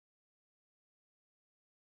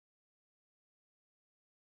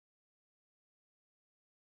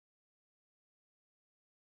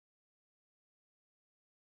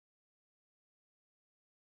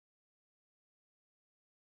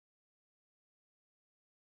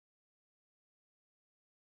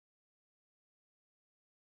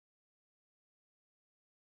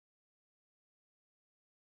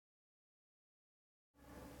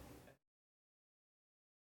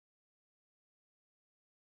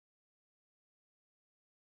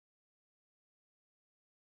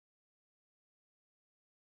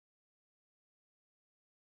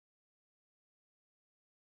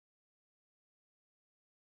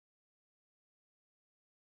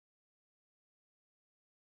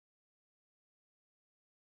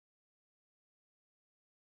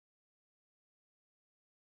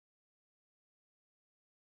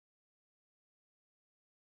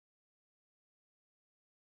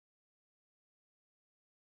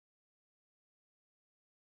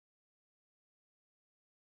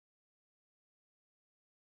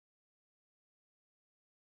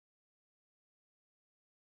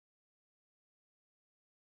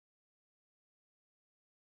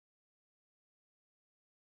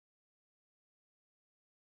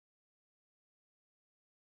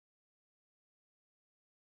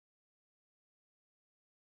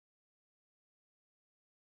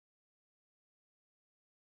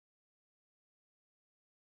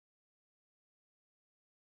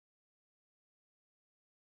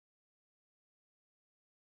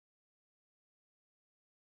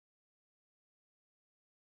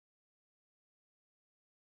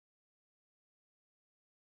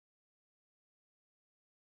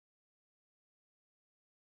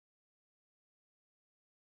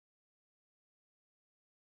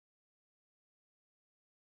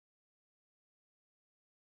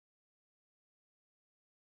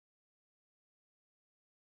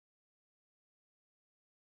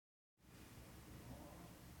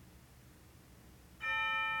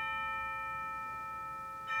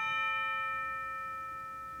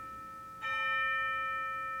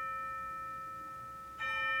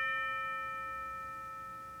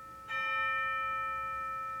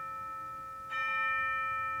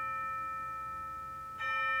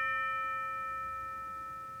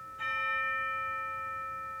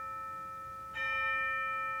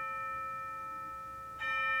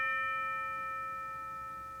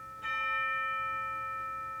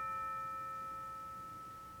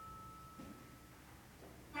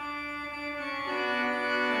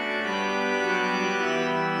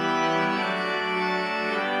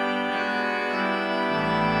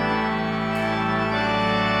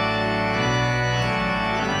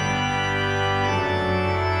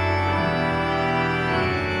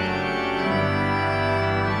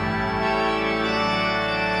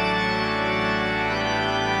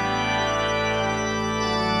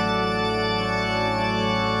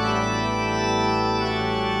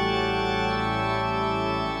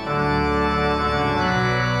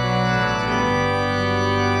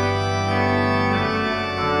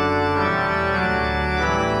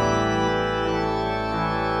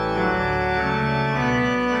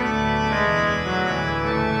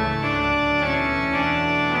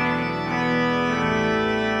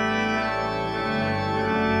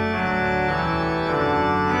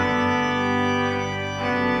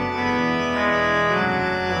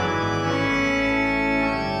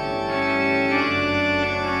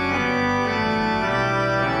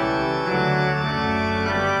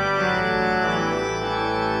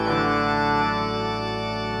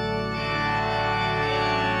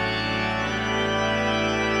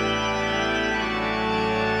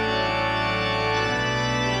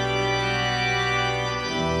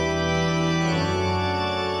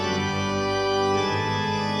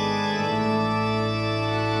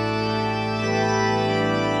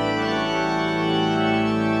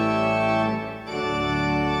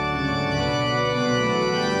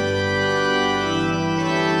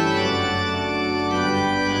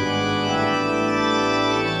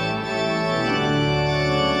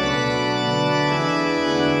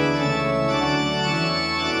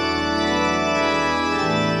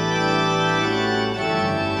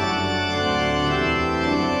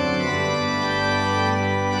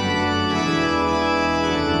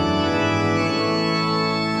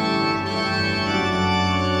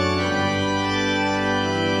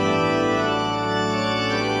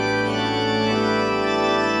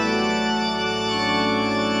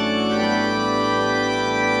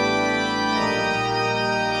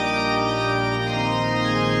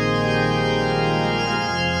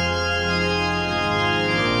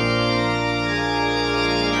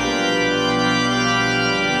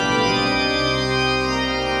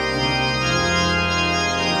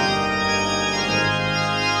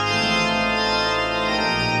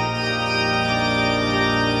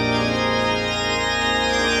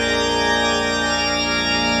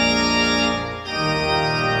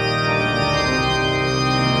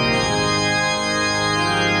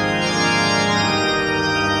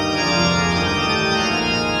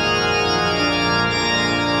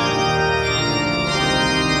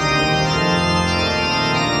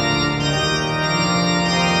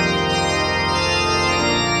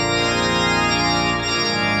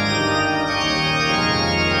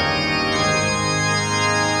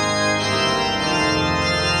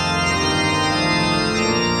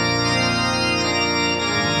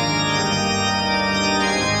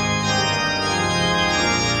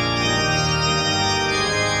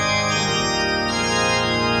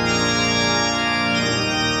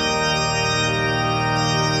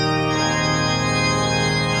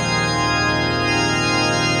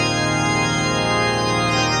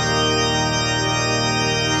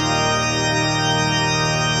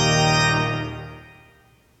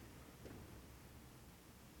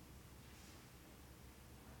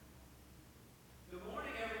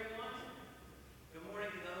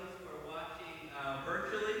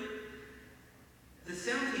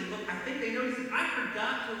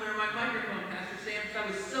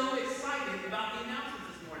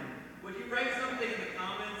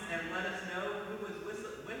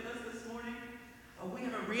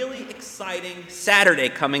exciting Saturday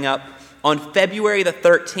coming up on February the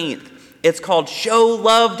 13th. It's called Show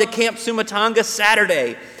Love to Camp Sumatanga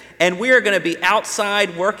Saturday. And we are going to be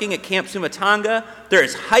outside working at Camp Sumatanga.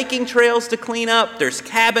 There's hiking trails to clean up. There's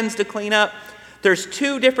cabins to clean up. There's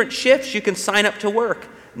 2 different shifts you can sign up to work,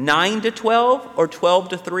 9 to 12 or 12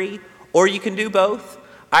 to 3, or you can do both.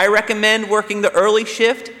 I recommend working the early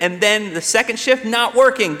shift and then the second shift not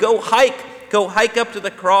working. Go hike up to the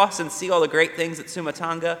cross and see all the great things at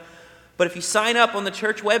Sumatanga. But if you sign up on the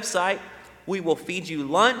church website, we will feed you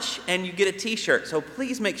lunch and you get a t-shirt. So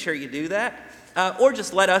please make sure you do that. Or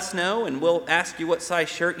just let us know and we'll ask you what size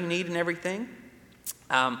shirt you need and everything.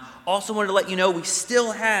 Also wanted to let you know we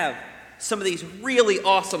still have some of these really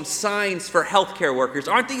awesome signs for healthcare workers.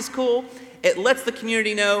 Aren't these cool? It lets the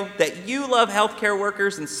community know that you love healthcare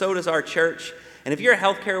workers and so does our church. And if you're a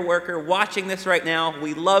healthcare worker watching this right now,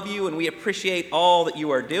 we love you and we appreciate all that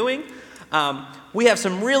you are doing. We have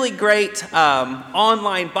some really great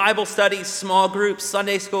online Bible studies, small groups,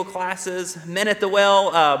 Sunday school classes, Men at the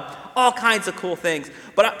Well, all kinds of cool things.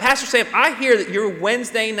 But Pastor Sam, I hear that your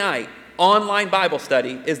Wednesday night online Bible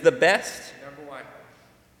study is the best. Number 1.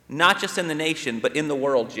 Not just in the nation, but in the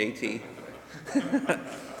world, JT.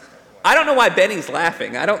 I don't know why Benny's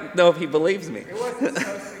laughing. I don't know if he believes me. It wasn't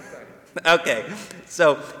so exciting. Okay,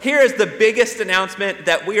 so here is the biggest announcement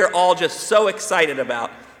that we are all just so excited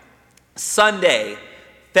about. Sunday,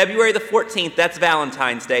 February the 14th, that's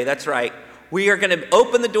Valentine's Day, that's right. We are going to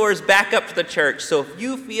open the doors back up to the church. So if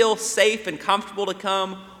you feel safe and comfortable to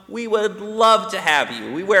come, we would love to have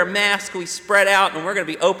you. We wear masks, we spread out, and we're going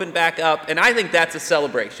to be open back up. And I think that's a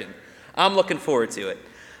celebration. I'm looking forward to it.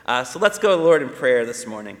 So let's go to the Lord in prayer this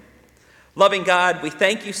morning. Loving God, we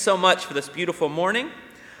thank you so much for this beautiful morning.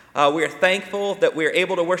 We are thankful that we are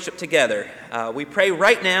able to worship together. We pray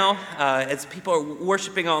right now, as people are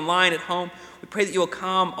worshiping online at home, we pray that you will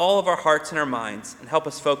calm all of our hearts and our minds and help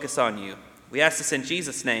us focus on you. We ask this in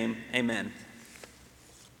Jesus' name, amen.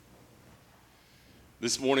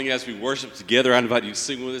 This morning as we worship together, I invite you to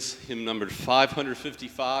sing with us hymn number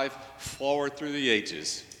 555, Forward Through the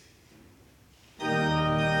Ages.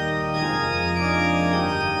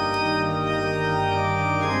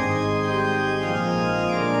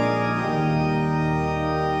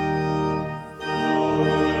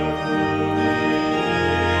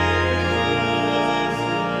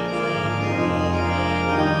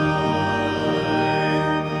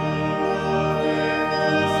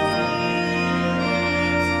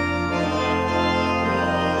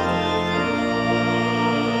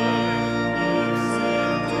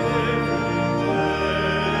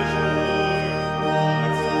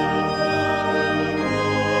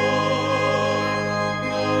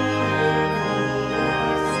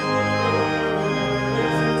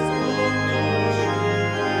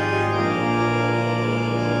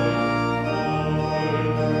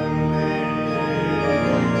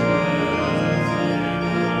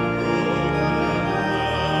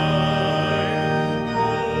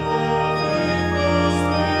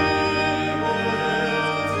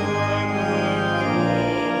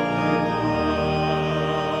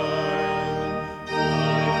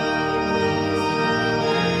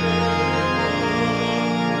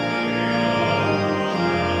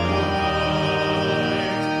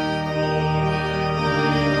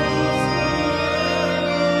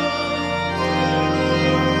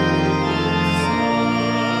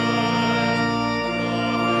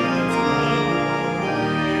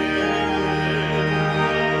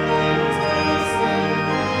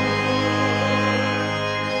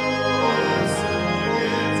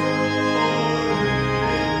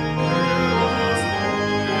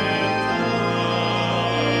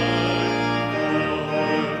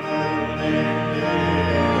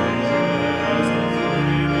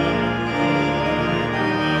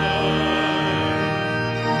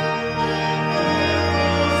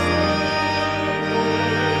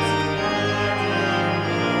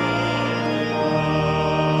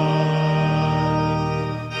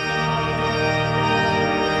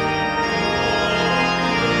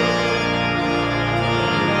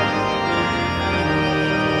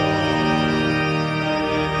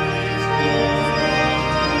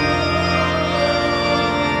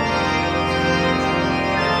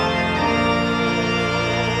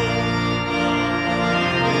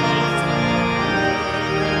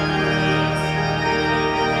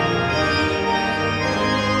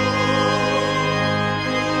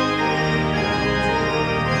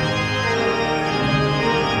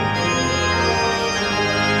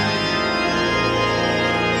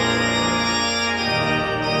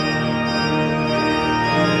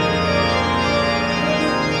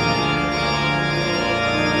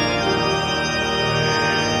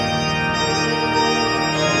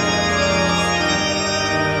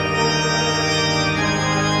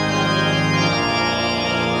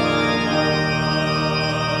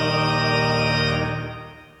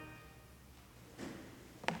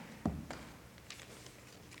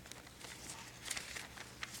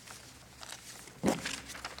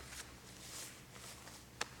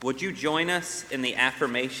 Would you join us in the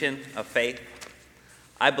affirmation of faith?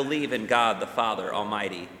 I believe in God the Father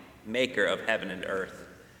Almighty, maker of heaven and earth,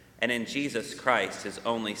 and in Jesus Christ, his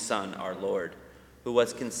only Son, our Lord, who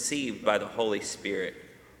was conceived by the Holy Spirit,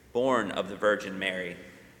 born of the Virgin Mary,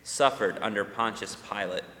 suffered under Pontius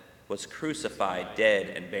Pilate, was crucified, dead,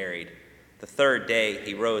 and buried. The third day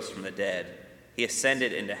he rose from the dead. He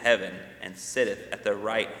ascended into heaven and sitteth at the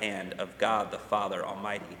right hand of God the Father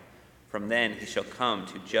Almighty. From then he shall come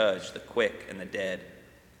to judge the quick and the dead.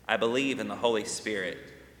 I believe in the Holy Spirit,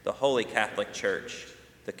 the holy Catholic Church,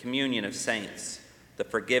 the communion of saints, the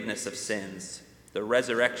forgiveness of sins, the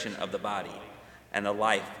resurrection of the body, and the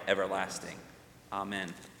life everlasting.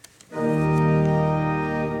 Amen.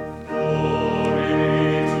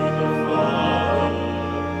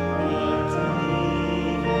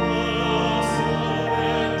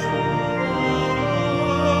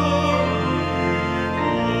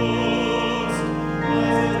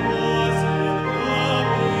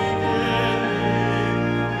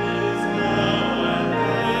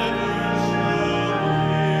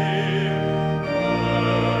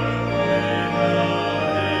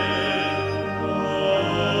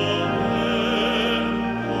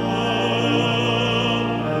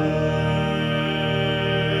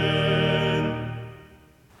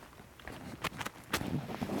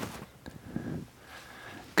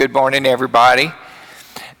 Good morning, everybody.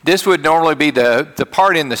 This would normally be the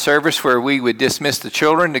part in the service where we would dismiss the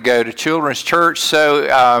children to go to children's church. So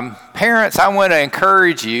parents, I want to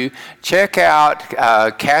encourage you, check out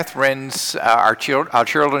Catherine's, our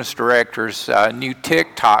children's director's new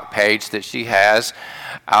TikTok page that she has.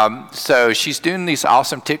 So she's doing these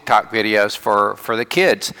awesome TikTok videos for the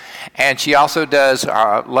kids. And she also does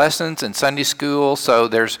lessons in Sunday school. So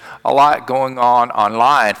there's a lot going on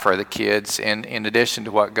online for the kids in addition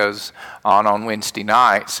to what goes on Wednesday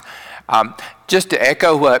nights. Just to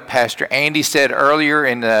echo what Pastor Andy said earlier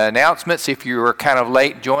in the announcements, if you were kind of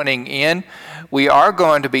late joining in, we are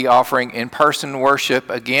going to be offering in-person worship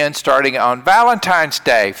again starting on Valentine's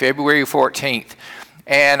Day, February 14th.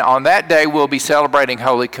 And on that day, we'll be celebrating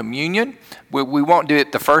Holy Communion. We won't do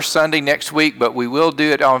it the first Sunday next week, but we will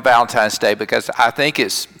do it on Valentine's Day because I think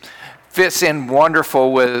it fits in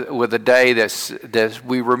wonderful with a day that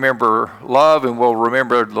we remember love, and we'll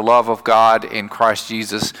remember the love of God in Christ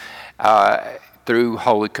Jesus through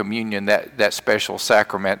Holy Communion, that special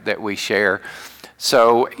sacrament that we share.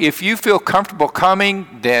 So if you feel comfortable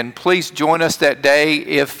coming, then please join us that day.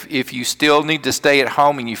 If you still need to stay at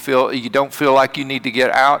home and you don't feel like you need to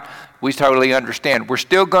get out, we totally understand. We're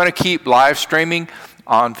still going to keep live streaming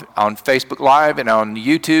on Facebook Live and on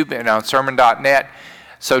YouTube and on sermon.net.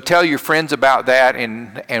 So tell your friends about that,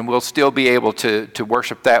 and we'll still be able to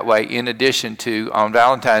worship that way, in addition to on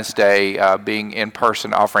Valentine's Day being in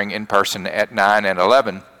person, offering in person at 9 and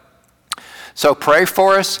 11. So pray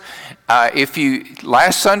for us.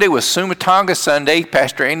 Last Sunday was Sumatonga Sunday.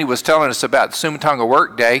 Pastor Andy was telling us about the Sumatonga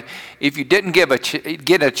Work Day. If you didn't get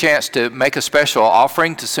a chance to make a special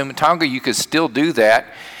offering to Sumatonga, you could still do that.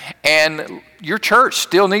 And your church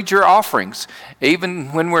still needs your offerings.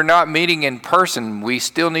 Even when we're not meeting in person, we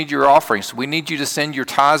still need your offerings. We need you to send your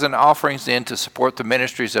tithes and offerings in to support the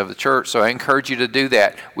ministries of the church. So I encourage you to do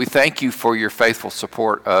that. We thank you for your faithful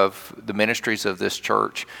support of the ministries of this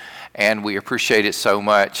church, and we appreciate it so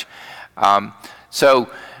much.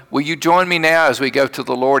 So will you join me now as we go to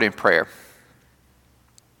the Lord in prayer?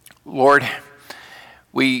 Lord,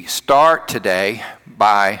 we start today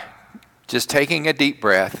by just taking a deep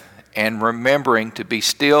breath and remembering to be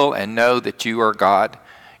still and know that you are God.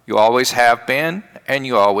 You always have been and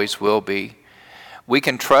you always will be. We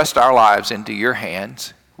can trust our lives into your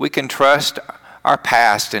hands. We can trust our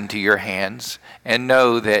past into your hands and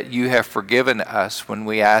know that you have forgiven us when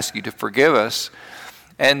we ask you to forgive us,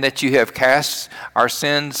 and that you have cast our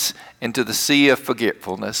sins into the sea of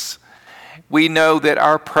forgetfulness. We know that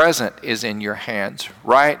our present is in your hands.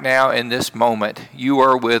 Right now in this moment, you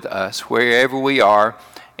are with us wherever we are,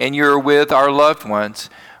 and you're with our loved ones.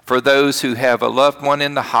 For those who have a loved one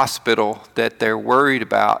in the hospital that they're worried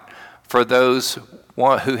about, for those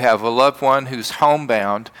who have a loved one who's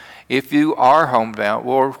homebound, if you are homebound,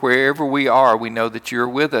 Lord, wherever we are, we know that you're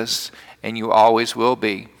with us, and you always will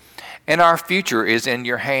be. And our future is in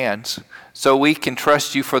your hands. So we can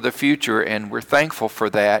trust you for the future, and we're thankful for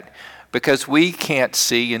that, because we can't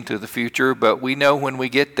see into the future, but we know when we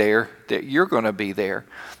get there that you're going to be there.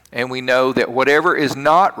 And we know that whatever is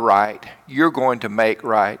not right, you're going to make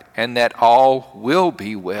right, and that all will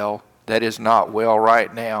be well that is not well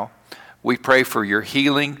right now. We pray for your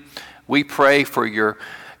healing. We pray for your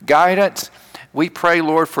guidance. We pray,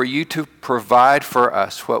 Lord, for you to provide for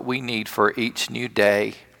us what we need for each new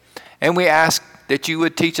day. And we ask that you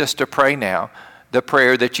would teach us to pray now the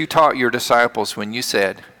prayer that you taught your disciples when you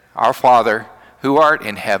said, Our Father, who art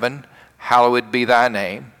in heaven, hallowed be thy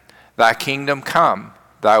name. Thy kingdom come,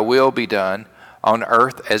 thy will be done, on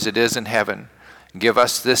earth as it is in heaven. Give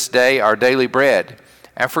us this day our daily bread,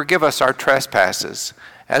 and forgive us our trespasses,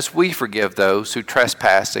 as we forgive those who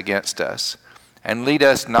trespass against us. And lead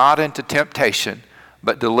us not into temptation,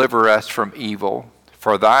 but deliver us from evil.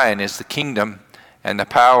 For thine is the kingdom, and the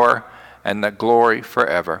power, and the glory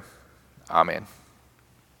forever. Amen.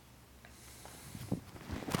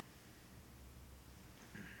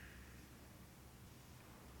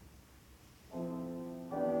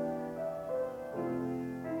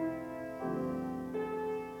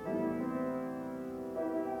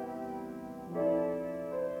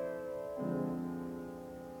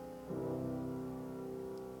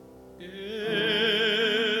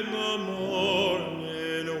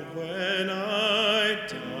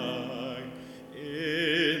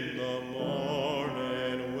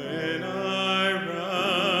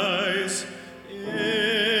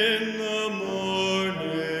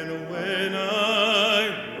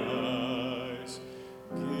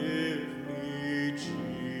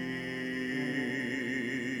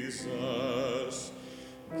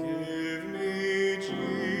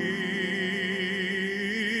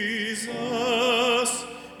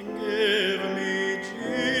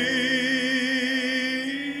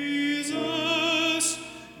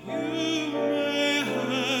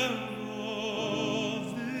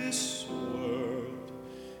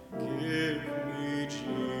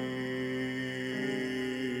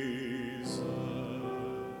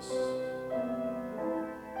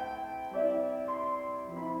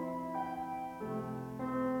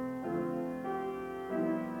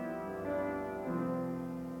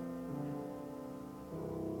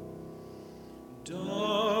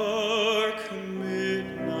 Dark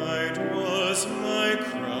midnight was my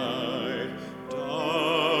cry.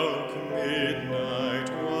 Dark midnight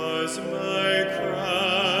was my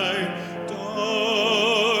cry.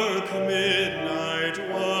 Dark midnight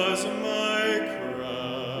was my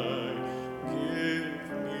cry. Give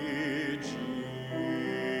me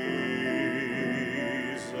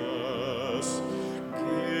Jesus.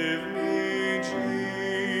 Give me Jesus.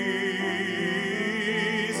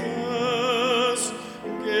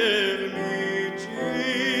 Give me Jesus.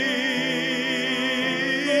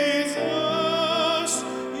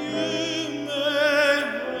 You may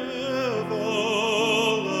have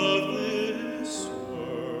all of this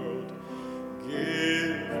world.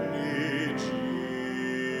 Give me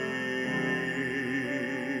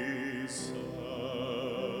Jesus.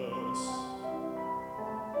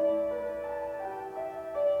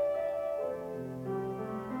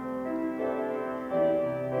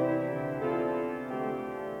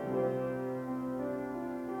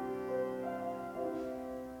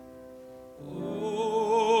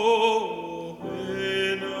 Oh,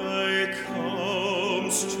 when I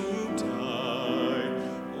comes to die,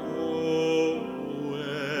 oh,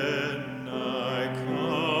 when I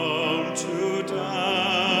come to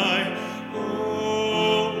die,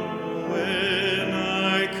 oh, when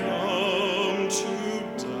I come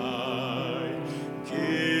to die,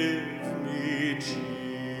 give me Jesus.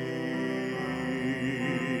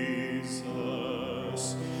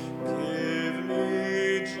 Give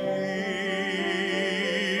me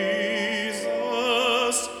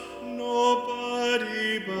Jesus,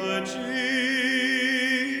 nobody but Jesus.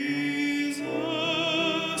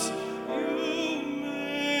 You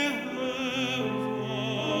may have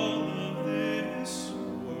all of this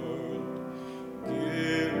world.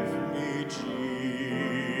 Give me Jesus.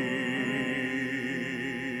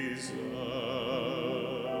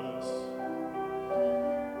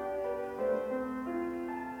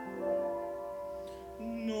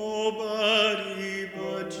 Nobody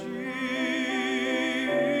but Jesus.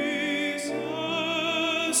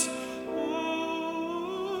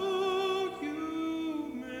 Oh,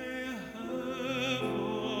 you may have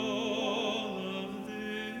all of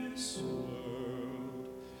this world.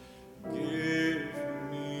 Give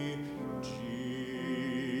me Jesus.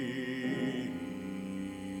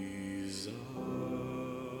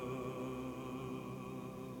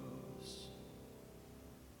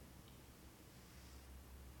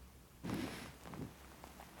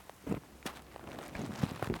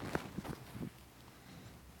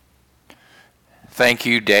 Thank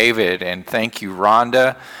you, David, and thank you,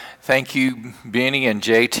 Rhonda. Thank you, Benny and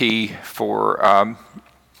JT, for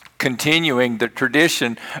continuing the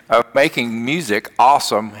tradition of making music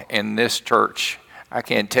awesome in this church. I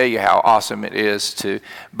can't tell you how awesome it is to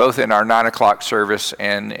both in our 9 o'clock service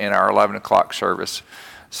and in our 11 o'clock service.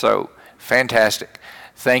 So fantastic.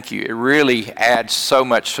 Thank you. It really adds so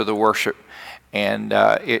much to the worship, and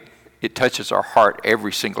it touches our heart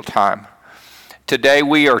every single time. Today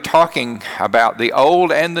we are talking about the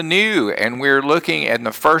old and the new, and we're looking at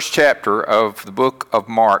the first chapter of the book of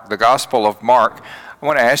Mark, the Gospel of Mark. I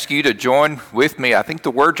want to ask you to join with me. I think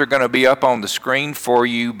the words are going to be up on the screen for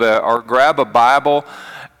you, or grab a Bible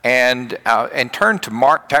and turn to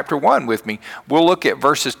Mark chapter 1 with me. We'll look at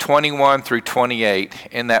verses 21 through 28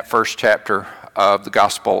 in that first chapter of the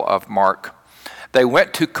Gospel of Mark. They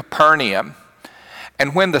went to Capernaum,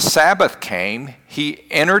 and when the Sabbath came, he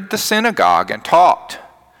entered the synagogue and taught.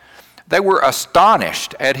 They were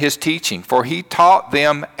astonished at his teaching, for he taught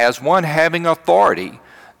them as one having authority,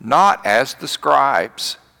 not as the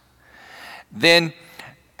scribes.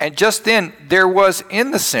 Just then, there was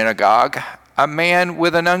in the synagogue a man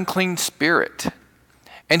with an unclean spirit.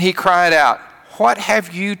 And he cried out, "What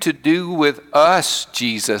have you to do with us,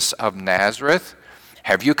 Jesus of Nazareth?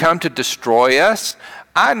 Have you come to destroy us?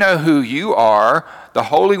 I know who you are, the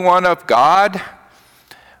Holy One of God."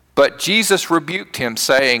 But Jesus rebuked him,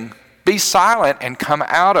 saying, "Be silent and come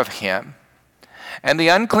out of him." And the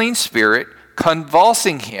unclean spirit,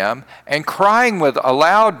 convulsing him and crying with a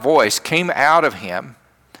loud voice, came out of him.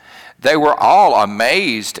 They were all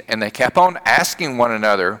amazed, and they kept on asking one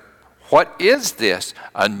another, "What is this?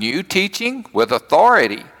 A new teaching with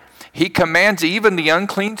authority? He commands even the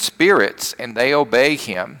unclean spirits, and they obey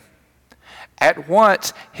him." At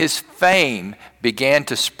once his fame began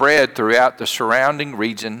to spread throughout the surrounding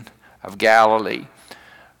region of Galilee.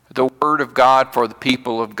 The word of God for the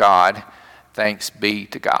people of God. Thanks be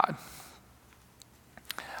to God.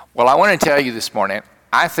 Well, I want to tell you this morning,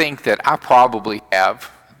 I think that I probably have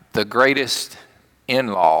the greatest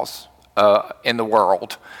in-laws in the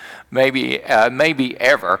world, maybe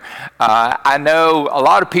ever. I know a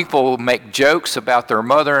lot of people make jokes about their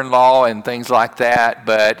mother-in-law and things like that,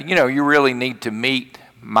 but you really need to meet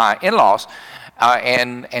my in-laws.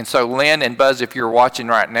 And so Lynn and Buzz, if you're watching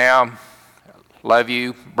right now, love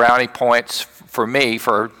you. Brownie points for me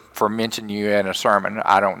for mentioning you in a sermon.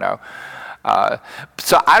 I don't know.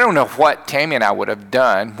 So I don't know what Tammy and I would have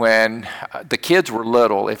done when the kids were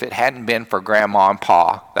little if it hadn't been for Grandma and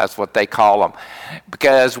Pa. That's what they call them.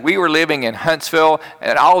 Because we were living in Huntsville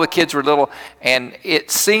and all the kids were little, and it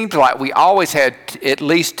seemed like we always had at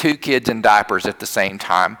least 2 kids in diapers at the same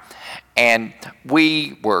time. And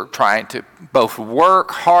we were trying to both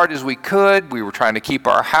work hard as we could. We were trying to keep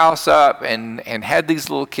our house up and had these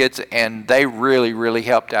little kids, and they really, really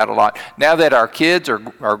helped out a lot. Now that our kids are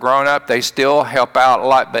grown up, they still help out a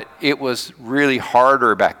lot, but it was really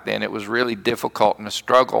harder back then. It was really difficult and a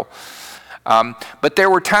struggle. But there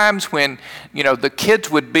were times when, the kids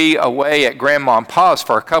would be away at Grandma and Pa's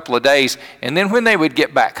for a couple of days, and then when they would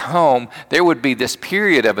get back home, there would be this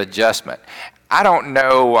period of adjustment. I don't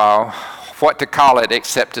know what to call it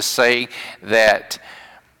except to say that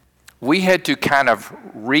we had to kind of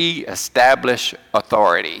reestablish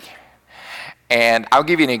authority. And I'll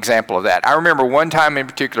give you an example of that. I remember one time in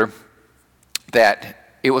particular that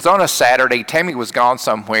it was on a Saturday. Tammy was gone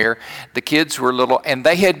somewhere. The kids were little, and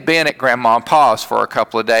they had been at Grandma and Pa's for a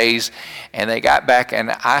couple of days, and they got back,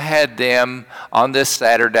 and I had them on this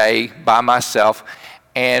Saturday by myself,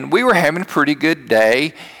 and we were having a pretty good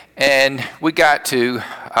day. And we got to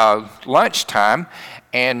lunchtime,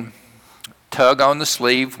 and tug on the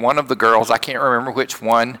sleeve, one of the girls, I can't remember which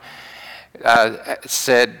one,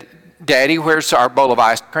 said, "Daddy, where's our bowl of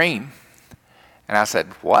ice cream?" And I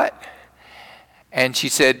said, "What?" And she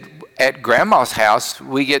said, "At Grandma's house,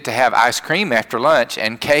 we get to have ice cream after lunch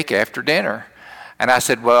and cake after dinner." And I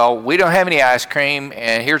said, "Well, we don't have any ice cream,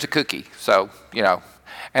 and here's a cookie." So,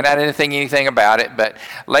 and I didn't think anything about it. But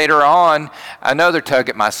later on, another tug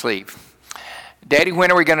at my sleeve. "Daddy, when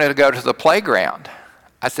are we going to go to the playground?"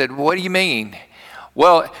 I said, "What do you mean?"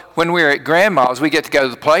 "Well, when we're at Grandma's, we get to go to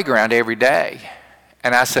the playground every day."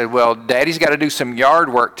 And I said, "Well, Daddy's got to do some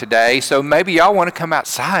yard work today, so maybe y'all want to come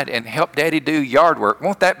outside and help Daddy do yard work.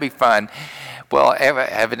 Won't that be fun?" Well,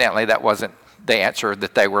 evidently that wasn't the answer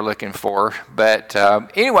that they were looking for. But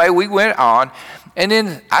anyway, we went on. And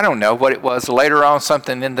then, I don't know what it was, later on,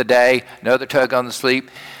 something in the day, another tug on the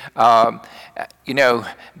sleeve.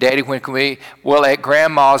 "Daddy, when can we?" "Well, at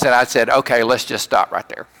Grandma's." And I said, "Okay, let's just stop right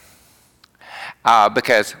there.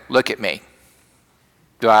 Because look at me.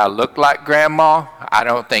 Do I look like Grandma? I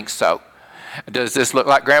don't think so. Does this look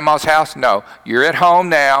like Grandma's house? No. You're at home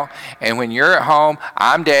now, and when you're at home,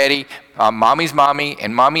 I'm Daddy, Mommy's Mommy,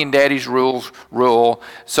 and Mommy and Daddy's rules rule."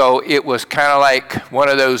 So it was kind of like one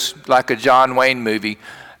of those, like a John Wayne movie,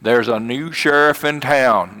 there's a new sheriff in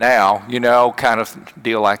town now, kind of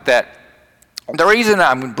deal like that. The reason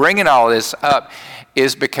I'm bringing all this up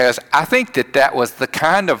is because I think that was the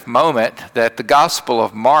kind of moment that the Gospel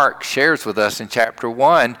of Mark shares with us in chapter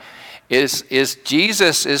 1, is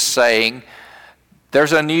Jesus is saying,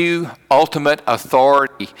 there's a new ultimate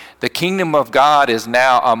authority. The kingdom of God is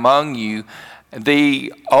now among you.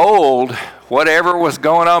 The old, whatever was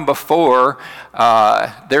going on before,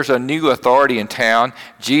 there's a new authority in town.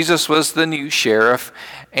 Jesus was the new sheriff,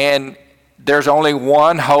 and there's only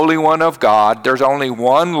one Holy One of God. There's only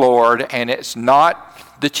one Lord, and it's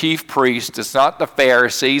not the chief priest. It's not the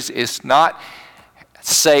Pharisees. It's not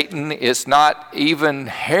Satan. It's not even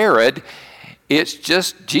Herod. It's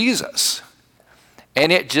just Jesus.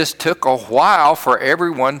 And it just took a while for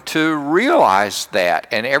everyone to realize that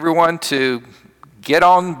and everyone to get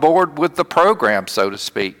on board with the program, so to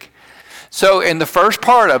speak. So in the first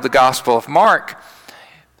part of the Gospel of Mark,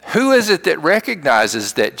 who is it that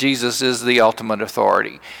recognizes that Jesus is the ultimate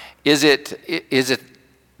authority? Is it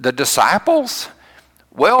the disciples?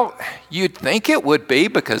 Well, you'd think it would be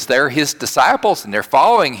because they're his disciples and they're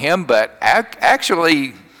following him, but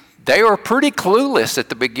actually they were pretty clueless at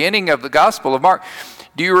the beginning of the Gospel of Mark.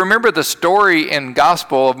 Do you remember the story in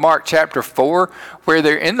Gospel of Mark chapter 4 where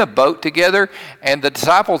they're in the boat together and the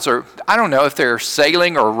disciples are, I don't know if they're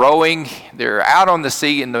sailing or rowing, they're out on the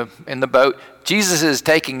sea in the boat. Jesus is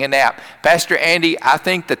taking a nap. Pastor Andy, I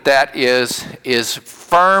think that is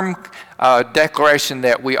firm declaration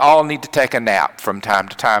that we all need to take a nap from time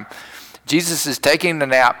to time. Jesus is taking a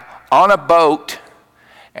nap on a boat,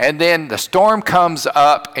 and then the storm comes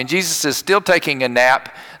up, and Jesus is still taking a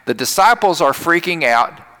nap. The disciples are freaking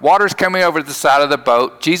out. Water's coming over the side of the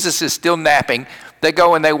boat. Jesus is still napping. They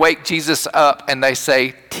go and they wake Jesus up, and they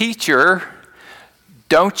say, "Teacher,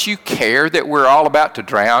 don't you care that we're all about to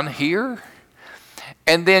drown here?"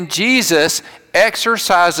 And then Jesus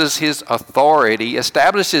exercises his authority,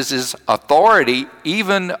 establishes his authority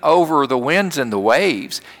even over the winds and the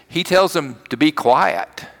waves. He tells them to be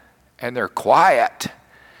quiet, and they're quiet.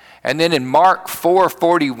 And then in Mark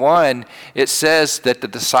 4:41, it says that the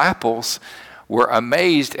disciples were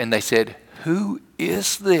amazed and they said, "Who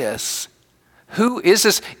is this? Who is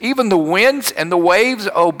this? Even the winds and the waves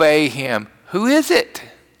obey him. Who is it?"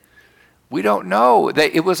 We don't know.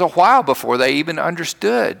 It was a while before they even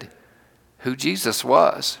understood who Jesus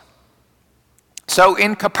was. So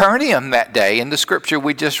in Capernaum that day, in the scripture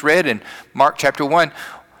we just read in Mark chapter 1,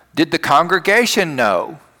 did the congregation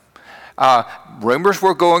know? Rumors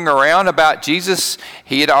were going around about Jesus.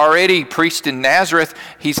 He had already preached in Nazareth.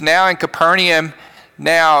 He's now in Capernaum.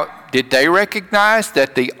 Now, did they recognize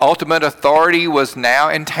that the ultimate authority was now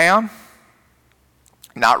in town?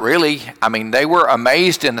 Not really. I mean, they were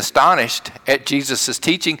amazed and astonished at Jesus'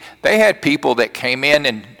 teaching. They had people that came in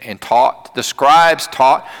and taught. The scribes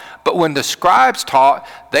taught. But when the scribes taught,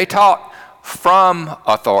 they taught from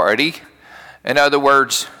authority. In other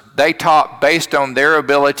words, they taught based on their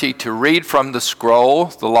ability to read from the scroll,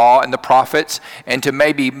 the law and the prophets, and to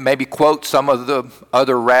maybe quote some of the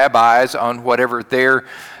other rabbis on whatever their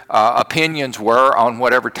opinions were on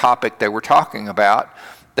whatever topic they were talking about.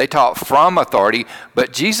 They taught from authority,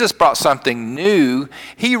 but Jesus brought something new.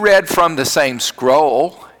 He read from the same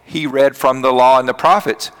scroll. He read from the law and the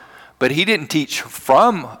prophets, but he didn't teach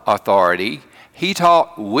from authority. He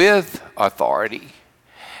taught with authority.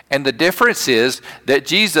 And the difference is that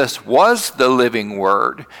Jesus was the living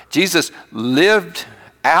Word. Jesus lived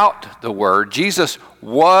out the Word.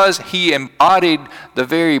 He embodied the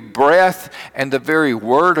very breath and the very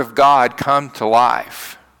Word of God come to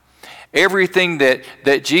life. Everything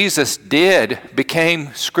that Jesus did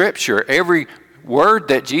became Scripture. Every word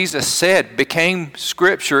that Jesus said became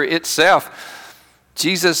Scripture itself.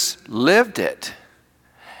 Jesus lived it.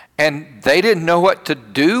 And they didn't know what to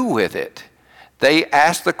do with it. They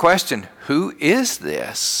asked the question, "Who is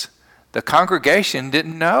this?" The congregation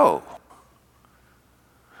didn't know.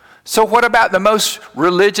 So what about the most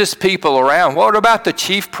religious people around? What about the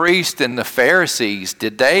chief priest and the Pharisees?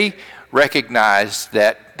 Did they recognize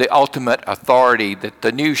that the ultimate authority, that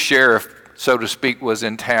the new sheriff, so to speak, was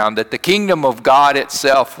in town, that the kingdom of God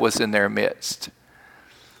itself was in their midst?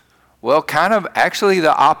 Well, kind of actually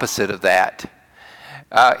the opposite of that.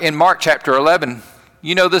 In Mark chapter 11,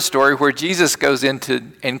 you know the story where Jesus goes into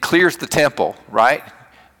and clears the temple, right?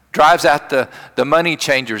 Drives out the money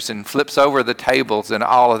changers and flips over the tables and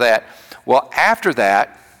all of that. Well, after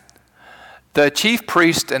that, the chief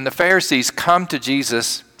priest and the Pharisees come to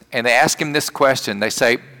Jesus and they ask him this question. They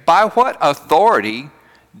say, "By what authority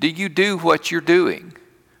do you do what you're doing?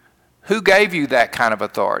 Who gave you that kind of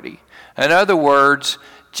authority?" In other words,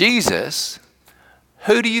 Jesus,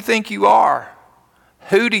 who do you think you are?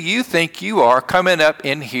 Who do you think you are coming up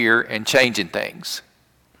in here and changing things?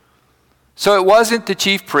 So it wasn't the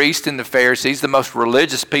chief priests and the Pharisees, the most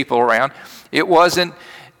religious people around. It wasn't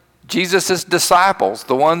Jesus' disciples,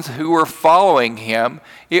 the ones who were following him.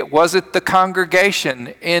 It wasn't the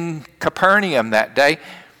congregation in Capernaum that day.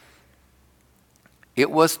 It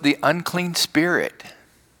was the unclean spirit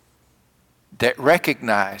that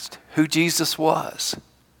recognized who Jesus was.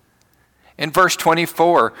 In verse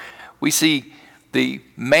 24, we see the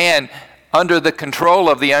man under the control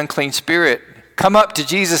of the unclean spirit come up to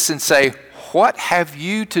Jesus and say, "What have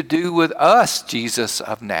you to do with us, Jesus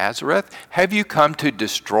of Nazareth? Have you come to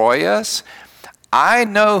destroy us? I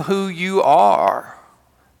know who you are,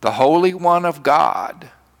 the Holy One of God."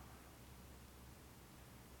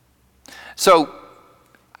 So,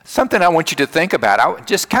 something I want you to think about, I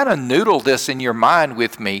just kind of noodle this in your mind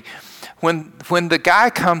with me. When the guy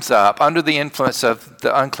comes up under the influence of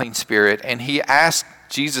the unclean spirit and he asks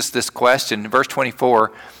Jesus this question, verse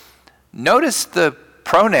 24, notice the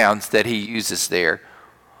pronouns that he uses there.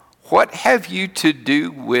 What have you to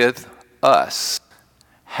do with us?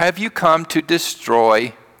 Have you come to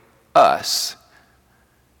destroy us?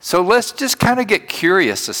 So let's just kind of get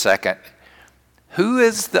curious a second. Who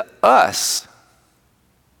is the us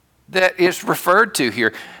that is referred to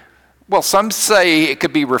here? Well, some say it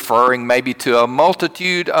could be referring maybe to a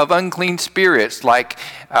multitude of unclean spirits, like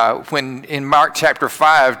when in Mark chapter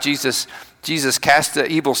 5, Jesus cast the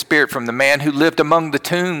evil spirit from the man who lived among the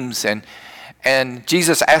tombs, and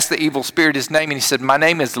Jesus asked the evil spirit his name, and he said, "My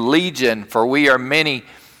name is Legion, for we are many."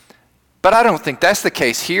 But I don't think that's the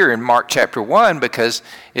case here in Mark chapter 1, because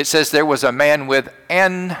it says there was a man with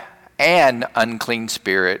an unclean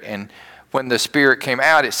spirit, and when the spirit came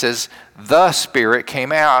out, it says the spirit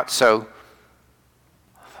came out. So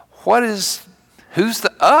who's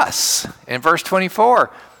the us in verse 24?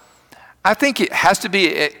 I think it has to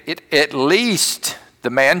be at least the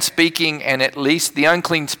man speaking, and at least the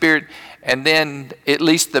unclean spirit, and then at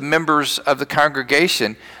least the members of the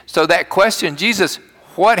congregation. So that question, Jesus,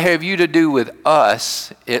 what have you to do with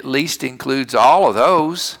us, at least includes all of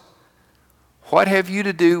those. What have you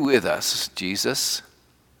to do with us, Jesus?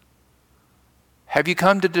 Have you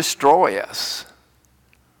come to destroy us?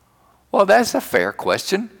 Well, that's a fair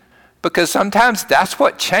question, because sometimes that's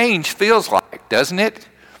what change feels like, doesn't it?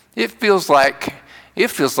 It feels like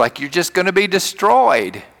you're just going to be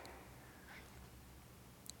destroyed.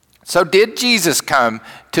 So did Jesus come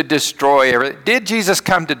to destroy? Did Jesus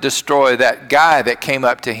come to destroy that guy that came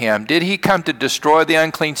up to him? Did he come to destroy the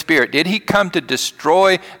unclean spirit? Did he come to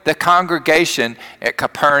destroy the congregation at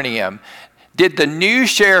Capernaum? Did the new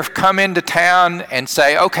sheriff come into town and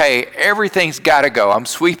say, "Okay, everything's got to go. I'm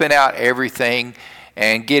sweeping out everything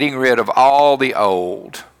and getting rid of all the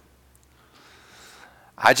old"?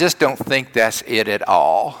 I just don't think that's it at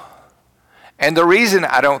all. And the reason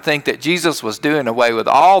I don't think that Jesus was doing away with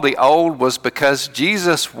all the old was because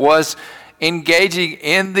Jesus was engaging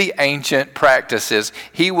in the ancient practices.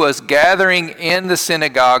 He was gathering in the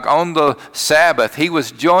synagogue on the Sabbath. He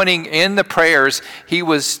was joining in the prayers. He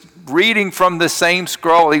was reading from the same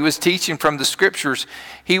scroll. He was teaching from the scriptures.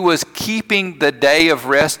 He was keeping the day of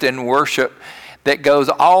rest and worship that goes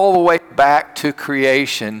all the way back to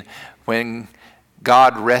creation when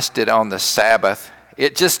God rested on the Sabbath.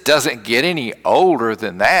 It just doesn't get any older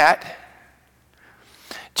than that.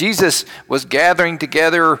 Jesus was gathering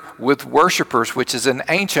together with worshipers, which is an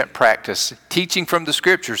ancient practice. Teaching from the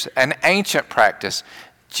scriptures, an ancient practice.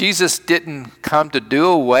 Jesus didn't come to do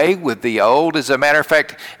away with the old. As a matter of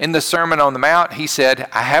fact, in the Sermon on the Mount, he said,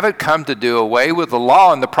 "I haven't come to do away with the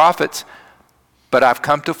law and the prophets, but I've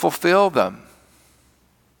come to fulfill them."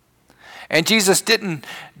 And Jesus didn't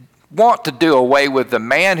want to do away with the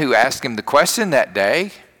man who asked him the question that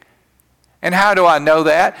day. And how do I know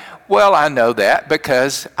that? Well, I know that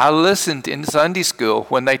because I listened in Sunday school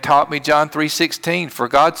when they taught me John 3:16. "For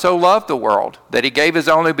God so loved the world that he gave his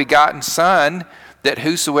only begotten Son, that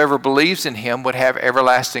whosoever believes in him would have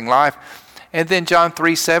everlasting life." And then John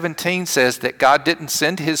 3:17 says that God didn't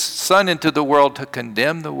send his Son into the world to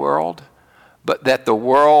condemn the world, but that the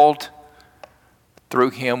world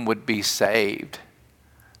through him would be saved.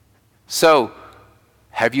 So,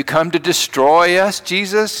 have you come to destroy us,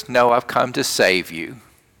 Jesus? No, I've come to save you.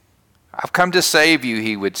 I've come to save you,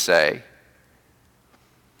 he would say.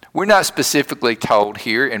 We're not specifically told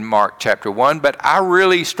here in Mark chapter 1, but I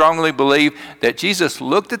really strongly believe that Jesus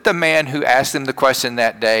looked at the man who asked him the question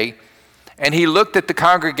that day, and he looked at the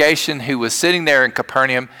congregation who was sitting there in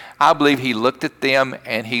Capernaum. I believe he looked at them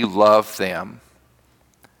and he loved them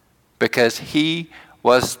because he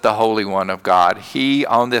was the Holy One of God. He,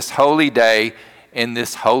 on this holy day, in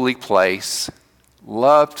this holy place,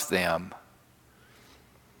 loved them.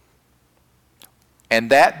 And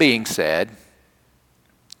that being said,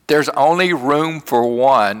 there's only room for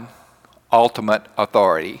one ultimate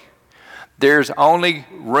authority. There's only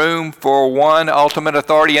room for one ultimate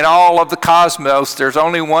authority in all of the cosmos. There's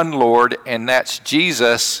only one Lord, and that's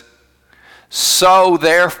Jesus. So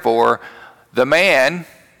therefore, the man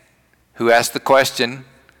who asked the question,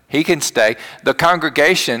 he can stay. The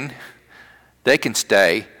congregation, they can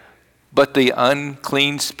stay. But the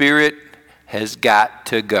unclean spirit has got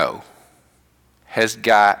to go. Has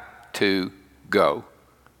got to go.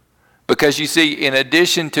 Because you see, in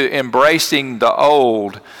addition to embracing the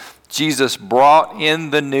old, Jesus brought in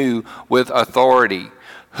the new with authority.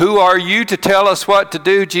 Who are you to tell us what to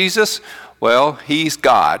do, Jesus? Well, he's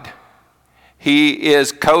God. He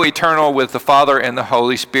is co-eternal with the Father and the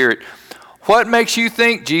Holy Spirit. What makes you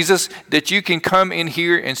think, Jesus, that you can come in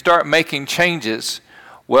here and start making changes?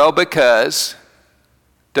 Well, because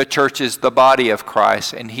the church is the body of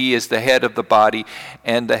Christ, and he is the head of the body,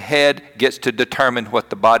 and the head gets to determine what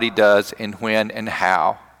the body does and when and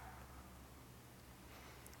how.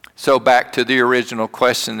 So back to the original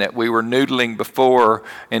question that we were noodling before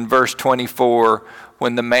in verse 24,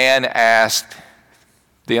 when the man asked,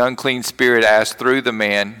 the unclean spirit asked through the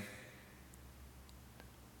man,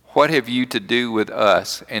 what have you to do with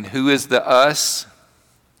us? And who is the us?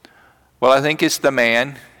 Well, I think it's the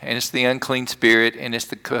man, and it's the unclean spirit, and it's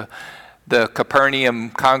the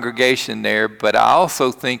Capernaum congregation there, but I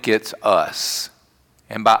also think it's us.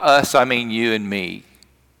 And by us, I mean you and me.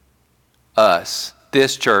 Us.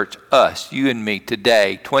 This church, us, you and me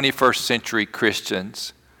today, 21st century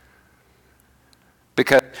Christians.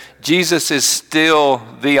 Because Jesus is still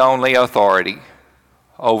the only authority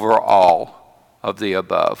over all of the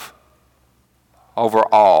above. Over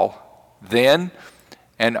all then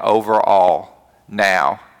and over all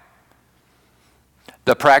now.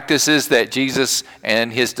 The practices that Jesus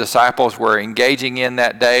and his disciples were engaging in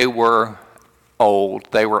that day were old.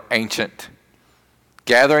 They were ancient.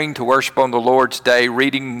 Gathering to worship on the Lord's day,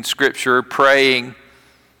 reading Scripture, praying.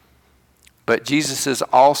 But Jesus is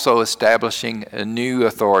also establishing a new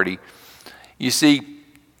authority. You see,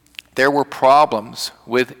 there were problems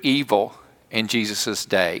with evil in Jesus'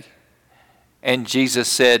 day. And Jesus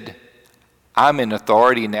said, I'm in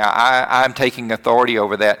authority now. I'm taking authority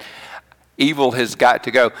over that. Evil has got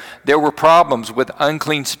to go. There were problems with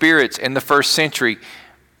unclean spirits in the first century.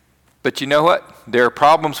 But you know what? There are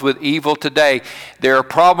problems with evil today. There are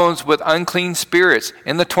problems with unclean spirits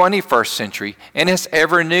in the 21st century. And it's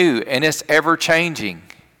ever new and it's ever changing.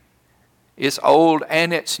 It's old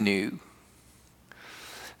and it's new.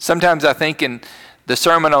 Sometimes I think in the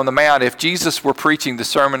Sermon on the Mount, if Jesus were preaching the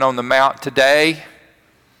Sermon on the Mount today,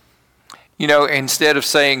 you know, instead of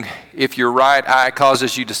saying, if your right eye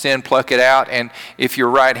causes you to sin, pluck it out, and if your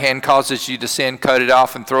right hand causes you to sin, cut it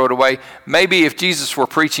off and throw it away. Maybe if Jesus were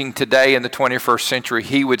preaching today in the 21st century,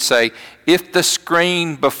 he would say, if the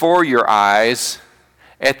screen before your eyes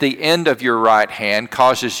at the end of your right hand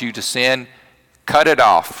causes you to sin, cut it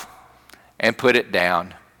off and put it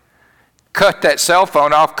down. Cut that cell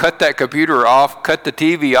phone off, cut that computer off, cut the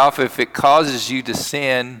TV off. If it causes you to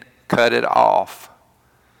sin, cut it off.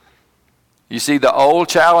 You see, the old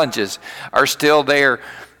challenges are still there.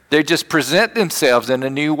 They just present themselves in a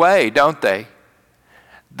new way, don't they?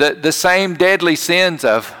 The same deadly sins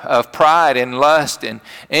of pride and lust and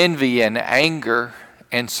envy and anger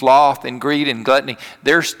and sloth and greed and gluttony,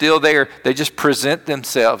 they're still there. They just present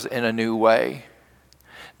themselves in a new way.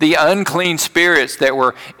 The unclean spirits that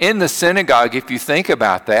were in the synagogue, if you think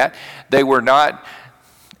about that, they were not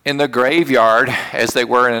in the graveyard as they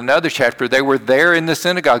were in another chapter. They were there in the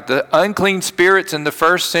synagogue. The unclean spirits in the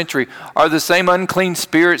first century are the same unclean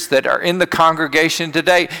spirits that are in the congregation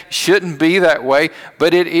today. Shouldn't be that way,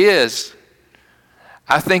 but it is.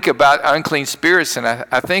 I think about unclean spirits, and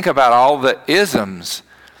I think about all the isms.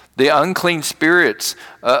 The unclean spirits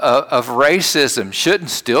of racism shouldn't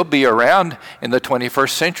still be around in the 21st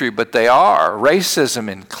century, but they are.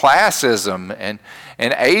 Racism and classism and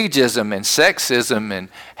ageism and sexism and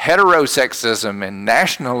heterosexism and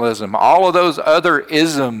nationalism, all of those other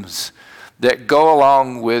isms that go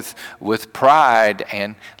along with pride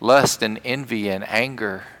and lust and envy and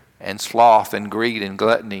anger and sloth and greed and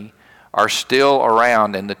gluttony are still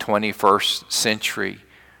around in the 21st century.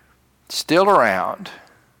 Still around.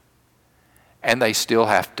 And they still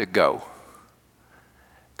have to go.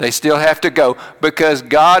 They still have to go because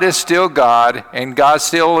God is still God, and God's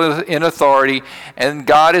still in authority, and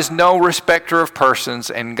God is no respecter of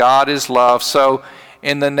persons, and God is love. So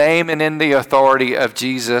in the name and in the authority of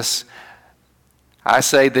Jesus, I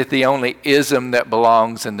say that the only ism that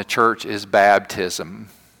belongs in the church is baptism.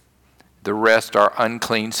 The rest are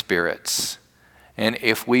unclean spirits. And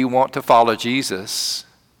if we want to follow Jesus,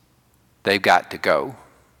 they've got to go.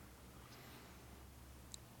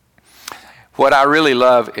 What I really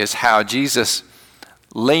love is how Jesus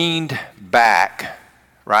leaned back,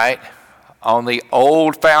 right, on the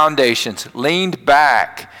old foundations, leaned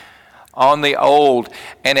back on the old,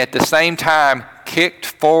 and at the same time kicked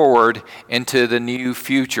forward into the new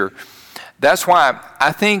future. That's why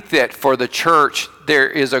I think that for the church, there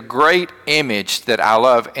is a great image that I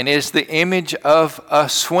love, and it's the image of a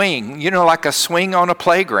swing, like a swing on a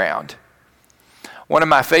playground. One of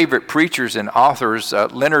my favorite preachers and authors,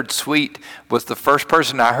 Leonard Sweet, was the first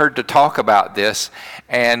person I heard to talk about this.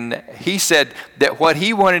 And he said that what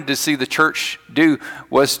he wanted to see the church do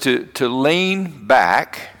was to lean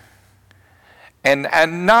back, and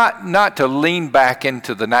not to lean back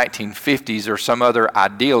into the 1950s or some other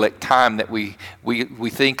idyllic time that we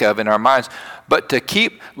think of in our minds, but to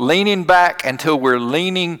keep leaning back until we're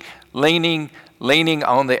leaning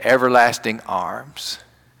on the everlasting arms.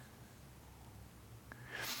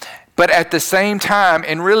 But at the same time,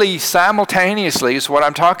 and really simultaneously is what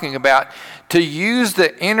I'm talking about, to use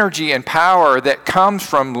the energy and power that comes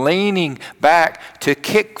from leaning back to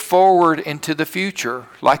kick forward into the future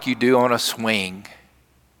like you do on a swing.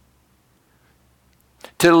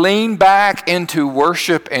 To lean back into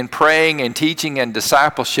worship and praying and teaching and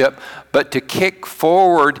discipleship, but to kick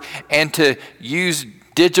forward and to use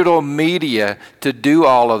digital media to do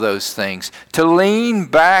all of those things. To lean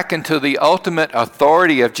back into the ultimate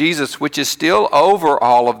authority of Jesus, which is still over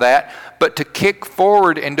all of that, but to kick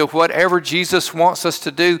forward into whatever Jesus wants us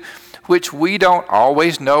to do, which we don't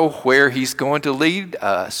always know where he's going to lead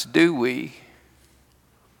us, do we?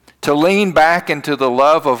 To lean back into the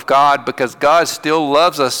love of God because God still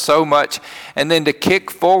loves us so much, and then to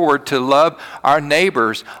kick forward to love our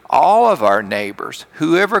neighbors, all of our neighbors,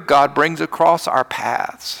 whoever God brings across our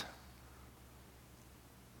paths.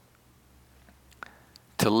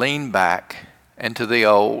 To lean back into the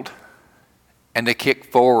old and to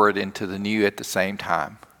kick forward into the new at the same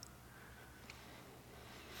time.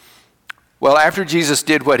 Well, after Jesus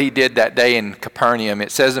did what he did that day in Capernaum,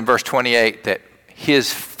 it says in verse 28 that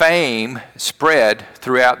his fame spread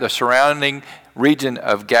throughout the surrounding region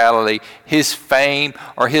of Galilee. His fame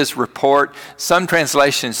or his report, some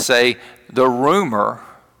translations say the rumor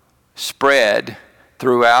spread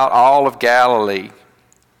throughout all of Galilee.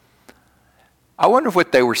 I wonder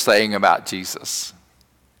what they were saying about Jesus.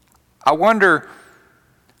 I wonder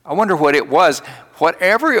what it was.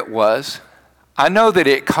 Whatever it was, I know that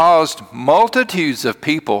it caused multitudes of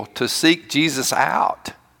people to seek Jesus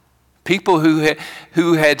out. People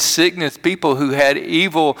who had sickness, people who had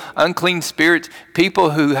evil, unclean spirits, people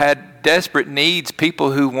who had desperate needs,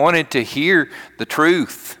 people who wanted to hear the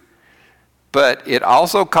truth. But it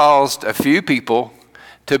also caused a few people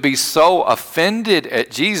to be so offended at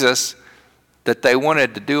Jesus that they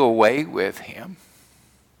wanted to do away with him.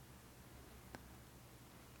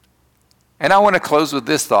 And I want to close with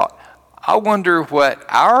this thought. I wonder what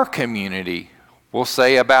our community will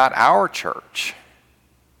say about our church.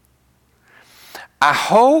 I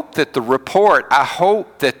hope that the report, I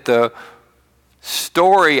hope that the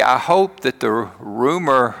story, I hope that the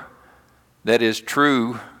rumor that is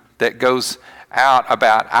true that goes out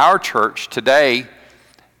about our church today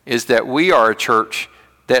is that we are a church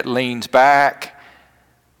that leans back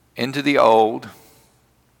into the old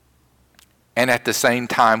and at the same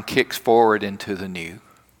time kicks forward into the new.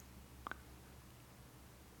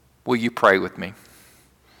 Will you pray with me?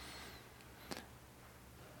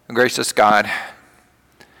 Gracious God,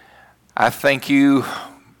 I thank you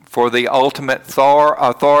for the ultimate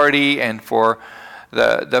authority and for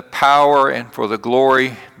the power and for the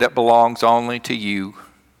glory that belongs only to you.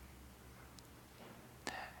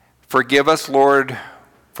 Forgive us, Lord,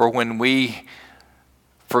 for when we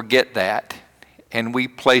forget that and we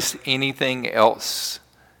place anything else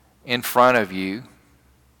in front of you.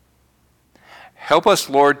 Help us,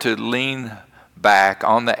 Lord, to lean back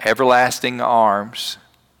on the everlasting arms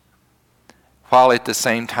while at the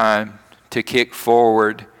same time to kick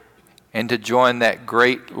forward and to join that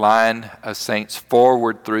great line of saints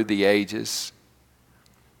forward through the ages.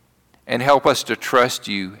 And help us to trust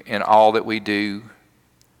you in all that we do.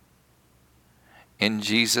 In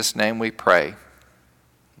Jesus' name we pray.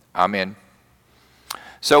 Amen.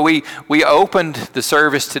 So we opened the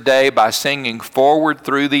service today by singing Forward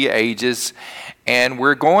Through the Ages, and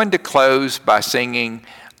we're going to close by singing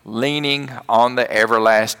Leaning on the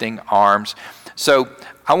Everlasting Arms. So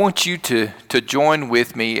I want you to join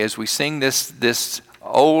with me as we sing this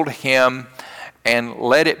old hymn and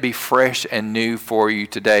let it be fresh and new for you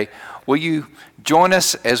today. Will you join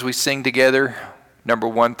us as we sing together number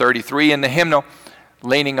 133 in the hymnal?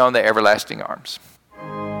 leaning on the everlasting arms.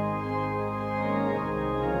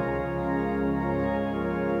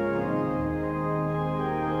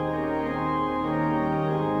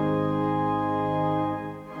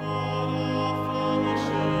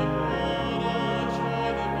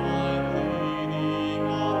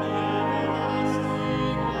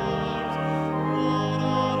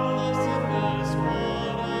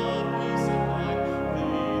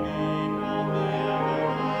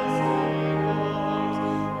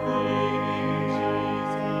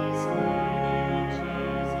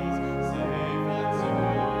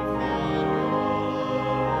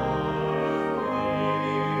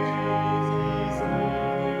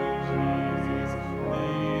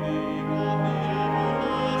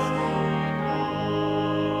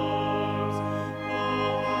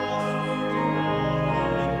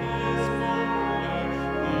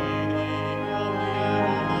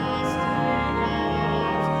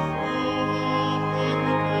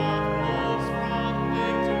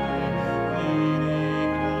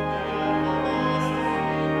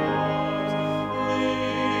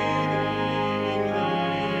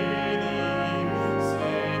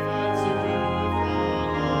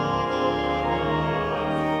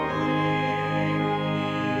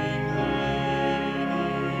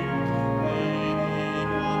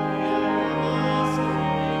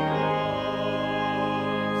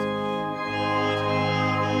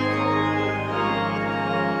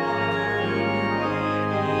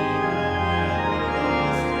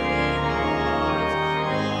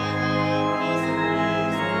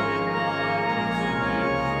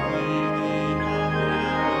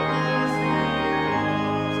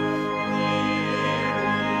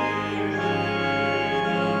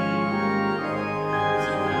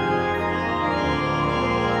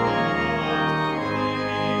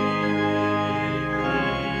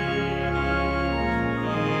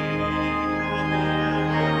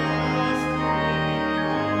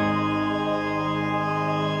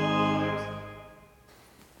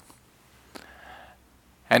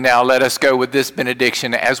 And now let us go with this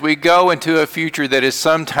benediction. As we go into a future that is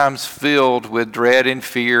sometimes filled with dread and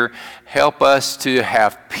fear, help us to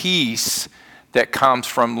have peace that comes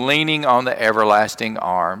from leaning on the everlasting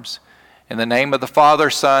arms. In the name of the Father,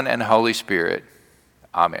 Son, and Holy Spirit,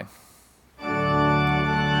 amen.